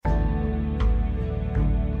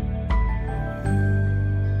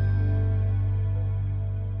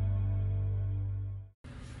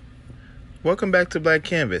Welcome back to Black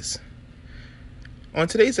Canvas. On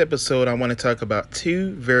today's episode, I want to talk about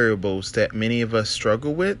two variables that many of us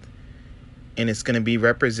struggle with, and it's going to be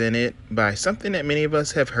represented by something that many of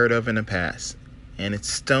us have heard of in the past, and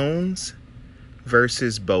it's stones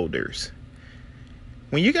versus boulders.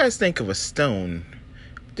 When you guys think of a stone,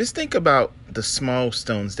 just think about the small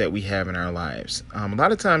stones that we have in our lives. A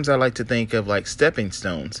lot of times I like to think of like stepping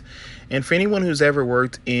stones. And for anyone who's ever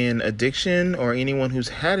worked in addiction or anyone who's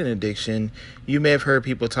had an addiction, you may have heard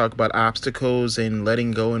people talk about obstacles and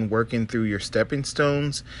letting go and working through your stepping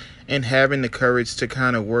stones, and having the courage to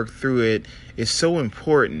kind of work through it is so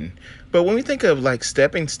important. But when we think of like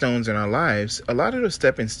stepping stones in our lives, a lot of those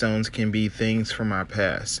stepping stones can be things from our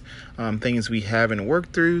past, things we haven't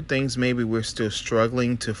worked through, things maybe we're still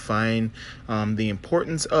struggling to find the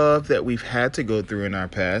importance of that we've had to go through in our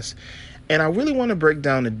past. And I really want to break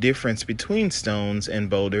down the difference between stones and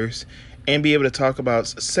boulders and be able to talk about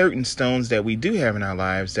certain stones that we do have in our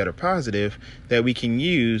lives that are positive that we can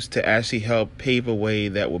use to actually help pave a way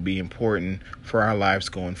that will be important for our lives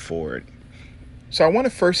going forward. So I want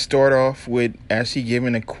to first start off with actually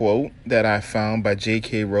giving a quote that I found by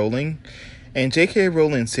J.K. Rowling. And J.K.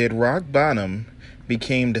 Rowling said, "Rock bottom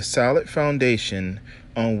became the solid foundation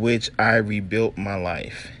on which I rebuilt my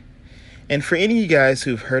life." And for any of you guys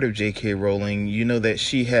who've heard of J.K. Rowling, you know that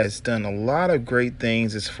she has done a lot of great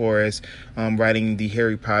things as far as writing the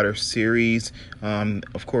Harry Potter series.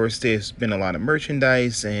 Of course, there's been a lot of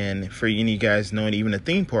merchandise, and for any of you guys knowing, even a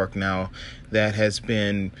theme park now that has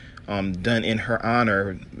been done in her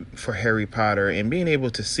honor for Harry Potter, and being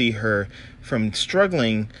able to see her from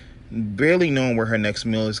struggling, barely knowing where her next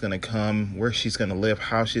meal is going to come, where she's going to live,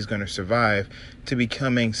 how she's going to survive, to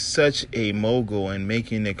becoming such a mogul and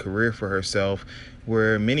making a career for herself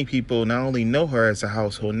where many people not only know her as a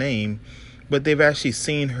household name, but they've actually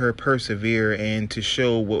seen her persevere and to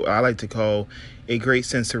show what I like to call a great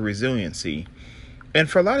sense of resiliency. And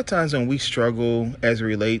for a lot of times when we struggle as it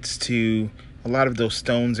relates to a lot of those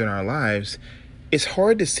stones in our lives, it's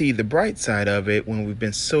hard to see the bright side of it when we've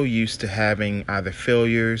been so used to having either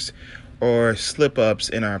failures or slip-ups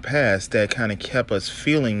in our past that kind of kept us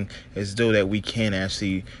feeling as though that we can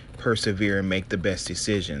actually persevere and make the best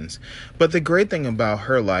decisions. But the great thing about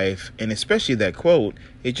her life, and especially that quote,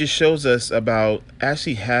 it just shows us about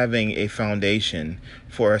actually having a foundation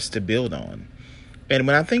for us to build on. And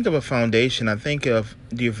when I think of a foundation, I think of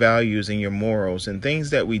your values and your morals and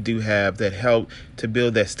things that we do have that help to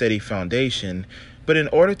build that steady foundation. But in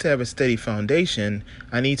order to have a steady foundation,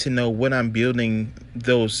 I need to know what I'm building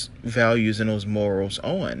those values and those morals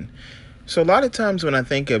on. So a lot of times when I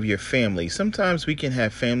think of your family, sometimes we can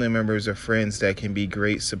have family members or friends that can be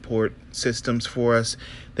great support systems for us,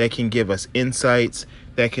 that can give us insights,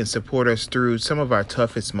 that can support us through some of our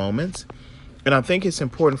toughest moments. And I think it's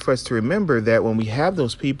important for us to remember that when we have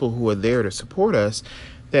those people who are there to support us,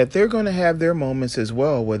 that they're going to have their moments as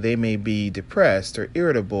well where they may be depressed or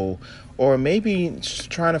irritable or maybe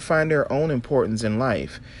trying to find their own importance in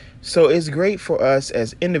life. So it's great for us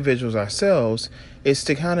as individuals ourselves is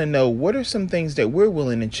to kind of know what are some things that we're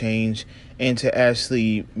willing to change and to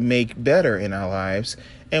actually make better in our lives.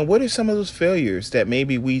 And what are some of those failures that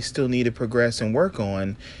maybe we still need to progress and work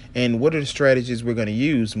on? And what are the strategies we're going to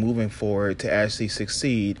use moving forward to actually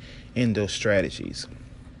succeed in those strategies?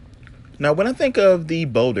 Now, when I think of the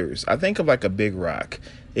boulders, I think of like a big rock.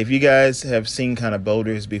 If you guys have seen kind of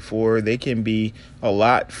boulders before, they can be a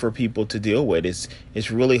lot for people to deal with. It's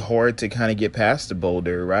really hard to kind of get past the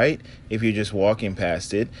boulder, right? If you're just walking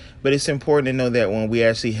past it. But it's important to know that when we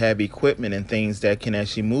actually have equipment and things that can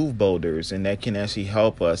actually move boulders and that can actually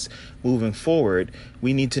help us moving forward,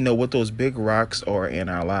 we need to know what those big rocks are in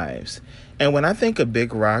our lives. And when I think of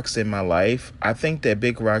big rocks in my life, I think that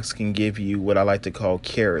big rocks can give you what I like to call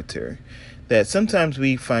character. That sometimes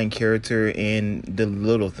we find character in the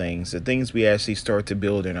little things, the things we actually start to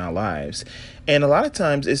build in our lives. And a lot of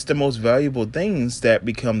times it's the most valuable things that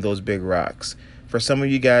become those big rocks. For some of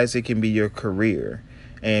you guys, it can be your career.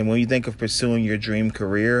 And when you think of pursuing your dream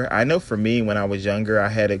career, I know for me, when I was younger, I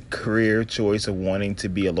had a career choice of wanting to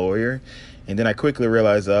be a lawyer. And then I quickly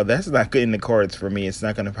realized, that's not good in the cards for me. It's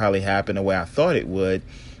not going to probably happen the way I thought it would.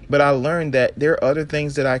 But I learned that there are other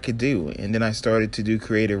things that I could do. And then I started to do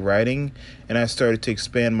creative writing, and I started to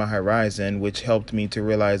expand my horizon, which helped me to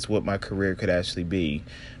realize what my career could actually be.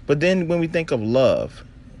 But then when we think of love,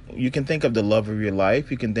 you can think of the love of your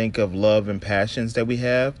life. You can think of love and passions that we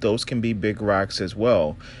have. Those can be big rocks as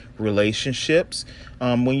well. Relationships.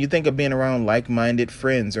 When you think of being around like-minded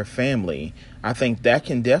friends or family, I think that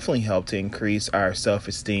can definitely help to increase our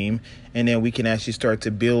self-esteem. And then we can actually start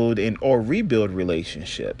to build or rebuild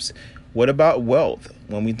relationships. What about wealth?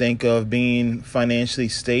 When we think of being financially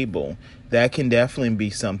stable, that can definitely be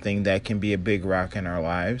something that can be a big rock in our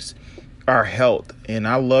lives. Our health. And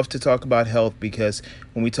I love to talk about health because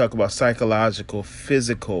when we talk about psychological,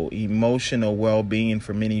 physical, emotional well-being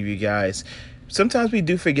for many of you guys, sometimes we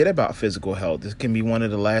do forget about physical health. This can be one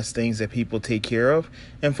of the last things that people take care of.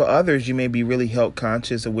 And for others, you may be really health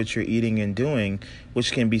conscious of what you're eating and doing,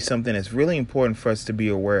 which can be something that's really important for us to be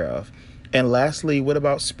aware of. And lastly, what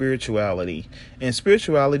about spirituality? And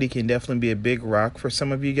spirituality can definitely be a big rock for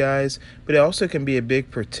some of you guys, but it also can be a big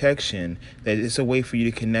protection, that it's a way for you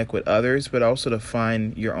to connect with others, but also to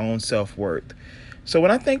find your own self-worth. So when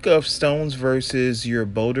I think of stones versus your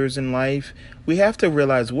boulders in life, we have to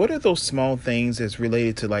realize what are those small things that's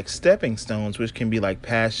related to like stepping stones, which can be like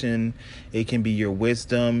passion, it can be your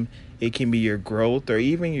wisdom, it can be your growth, or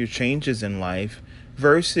even your changes in life,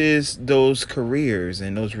 versus those careers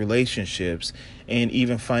and those relationships and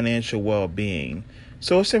even financial well-being.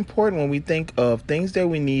 So it's important when we think of things that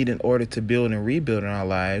we need in order to build and rebuild in our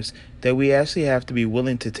lives, that we actually have to be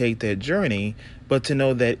willing to take that journey, but to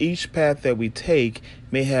know that each path that we take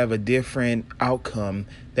may have a different outcome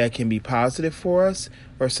that can be positive for us,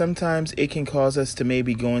 or sometimes it can cause us to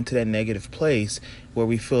maybe go into that negative place where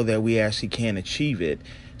we feel that we actually can't achieve it.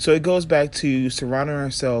 So it goes back to surrounding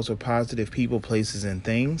ourselves with positive people, places, and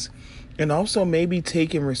things, and also maybe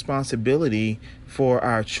taking responsibility for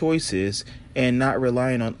our choices and not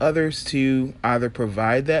relying on others to either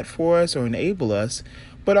provide that for us or enable us,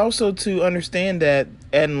 but also to understand that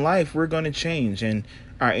in life we're going to change and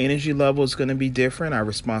our energy level is going to be different. Our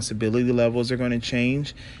responsibility levels are going to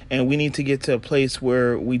change. And we need to get to a place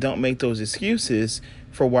where we don't make those excuses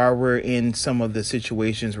for why we're in some of the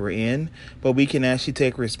situations we're in, but we can actually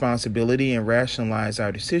take responsibility and rationalize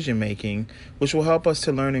our decision making, which will help us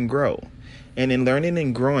to learn and grow. And in learning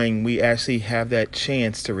and growing, we actually have that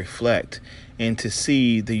chance to reflect and to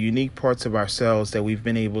see the unique parts of ourselves that we've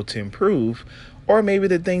been able to improve, or maybe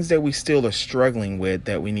the things that we still are struggling with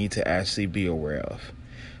that we need to actually be aware of.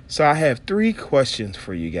 So I have 3 questions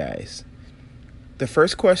for you guys. The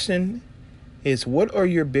first question is, what are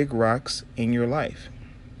your big rocks in your life?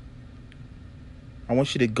 I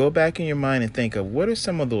want you to go back in your mind and think of what are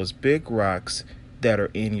some of those big rocks that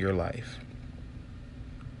are in your life.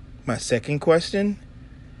 My second question,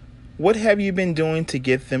 what have you been doing to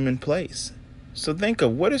get them in place? So think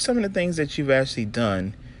of what are some of the things that you've actually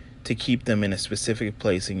done to keep them in a specific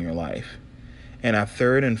place in your life. And our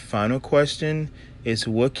third and final question is,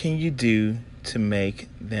 what can you do to make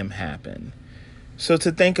them happen? So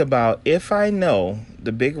to think about, if I know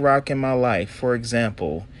the big rock in my life, for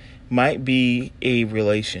example, might be a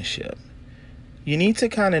relationship, you need to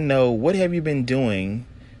kind of know what have you been doing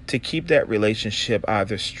to keep that relationship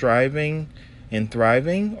either striving and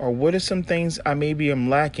thriving, or what are some things I maybe am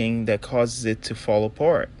lacking that causes it to fall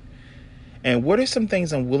apart? And what are some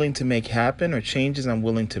things I'm willing to make happen or changes I'm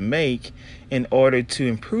willing to make in order to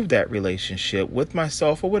improve that relationship with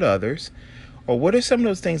myself or with others? Or what are some of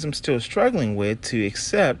those things I'm still struggling with to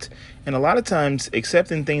accept? And a lot of times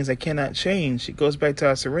accepting things that cannot change, it goes back to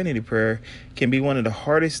our serenity prayer, can be one of the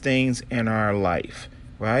hardest things in our life,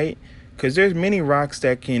 right? Because there's many rocks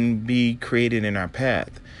that can be created in our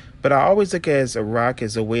path. But I always look at a rock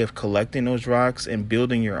as a way of collecting those rocks and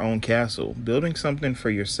building your own castle, building something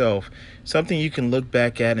for yourself, something you can look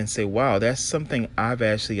back at and say, wow, that's something I've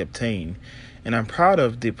actually obtained. And I'm proud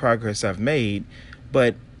of the progress I've made.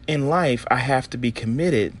 But in life, I have to be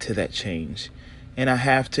committed to that change. And I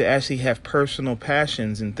have to actually have personal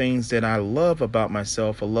passions and things that I love about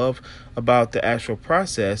myself, I love about the actual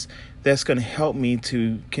process that's going to help me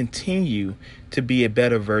to continue to be a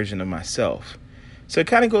better version of myself. So it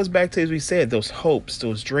kind of goes back to, as we said, those hopes,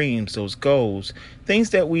 those dreams, those goals,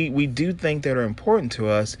 things that we do think that are important to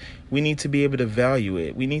us. We need to be able to value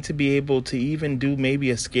it. We need to be able to even do maybe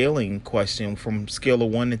a scaling question from scale of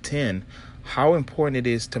 1 to 10, how important it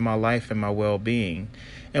is to my life and my well-being.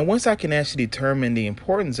 And once I can actually determine the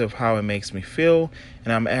importance of how it makes me feel,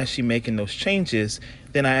 and I'm actually making those changes,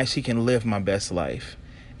 then I actually can live my best life.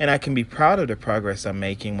 And I can be proud of the progress I'm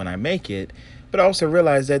making when I make it, but also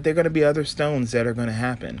realize that there are going to be other stones that are going to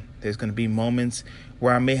happen. There's going to be moments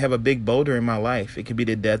where I may have a big boulder in my life. It could be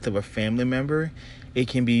the death of a family member. It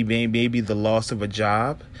can be maybe the loss of a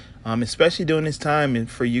job, especially during this time. And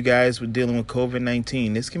for you guys with dealing with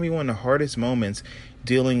COVID-19, this can be one of the hardest moments,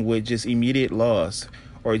 dealing with just immediate loss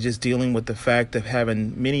or just dealing with the fact of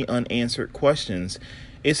having many unanswered questions.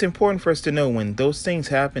 It's important for us to know when those things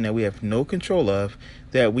happen that we have no control of,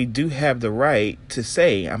 that we do have the right to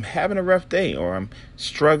say, I'm having a rough day, or I'm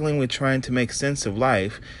struggling with trying to make sense of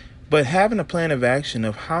life. but having a plan of action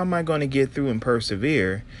of how am I going to get through and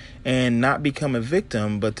persevere and not become a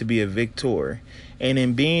victim, but to be a victor. And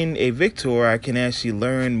in being a victor, I can actually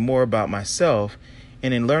learn more about myself.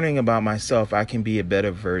 And in learning about myself, I can be a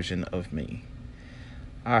better version of me.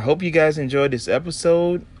 I hope you guys enjoyed this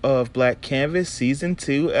episode of Black Canvas Season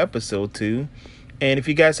 2, Episode 2. And if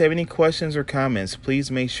you guys have any questions or comments, please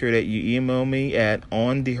make sure that you email me at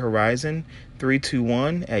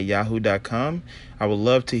onthehorizon321@yahoo.com. I would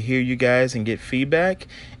love to hear you guys and get feedback.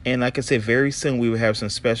 And like I said, very soon we will have some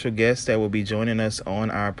special guests that will be joining us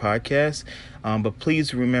on our podcast. But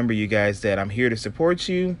please remember, you guys, that I'm here to support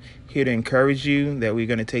you, here to encourage you, that we're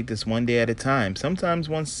going to take this one day at a time, sometimes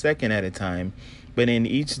 1 second at a time. But in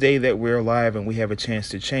each day that we're alive and we have a chance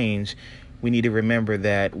to change, we need to remember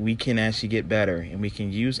that we can actually get better and we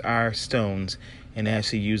can use our stones and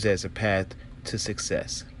actually use it as a path to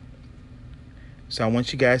success. So I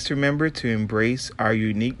want you guys to remember to embrace our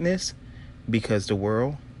uniqueness because the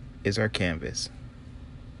world is our canvas.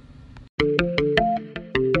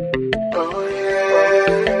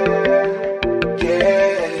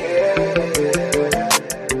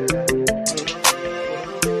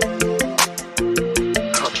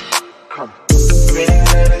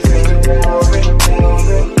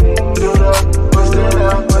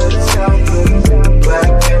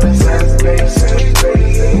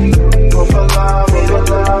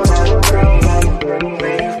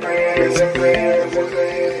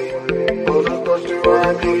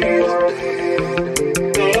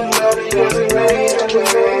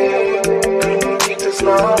 It's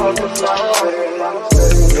not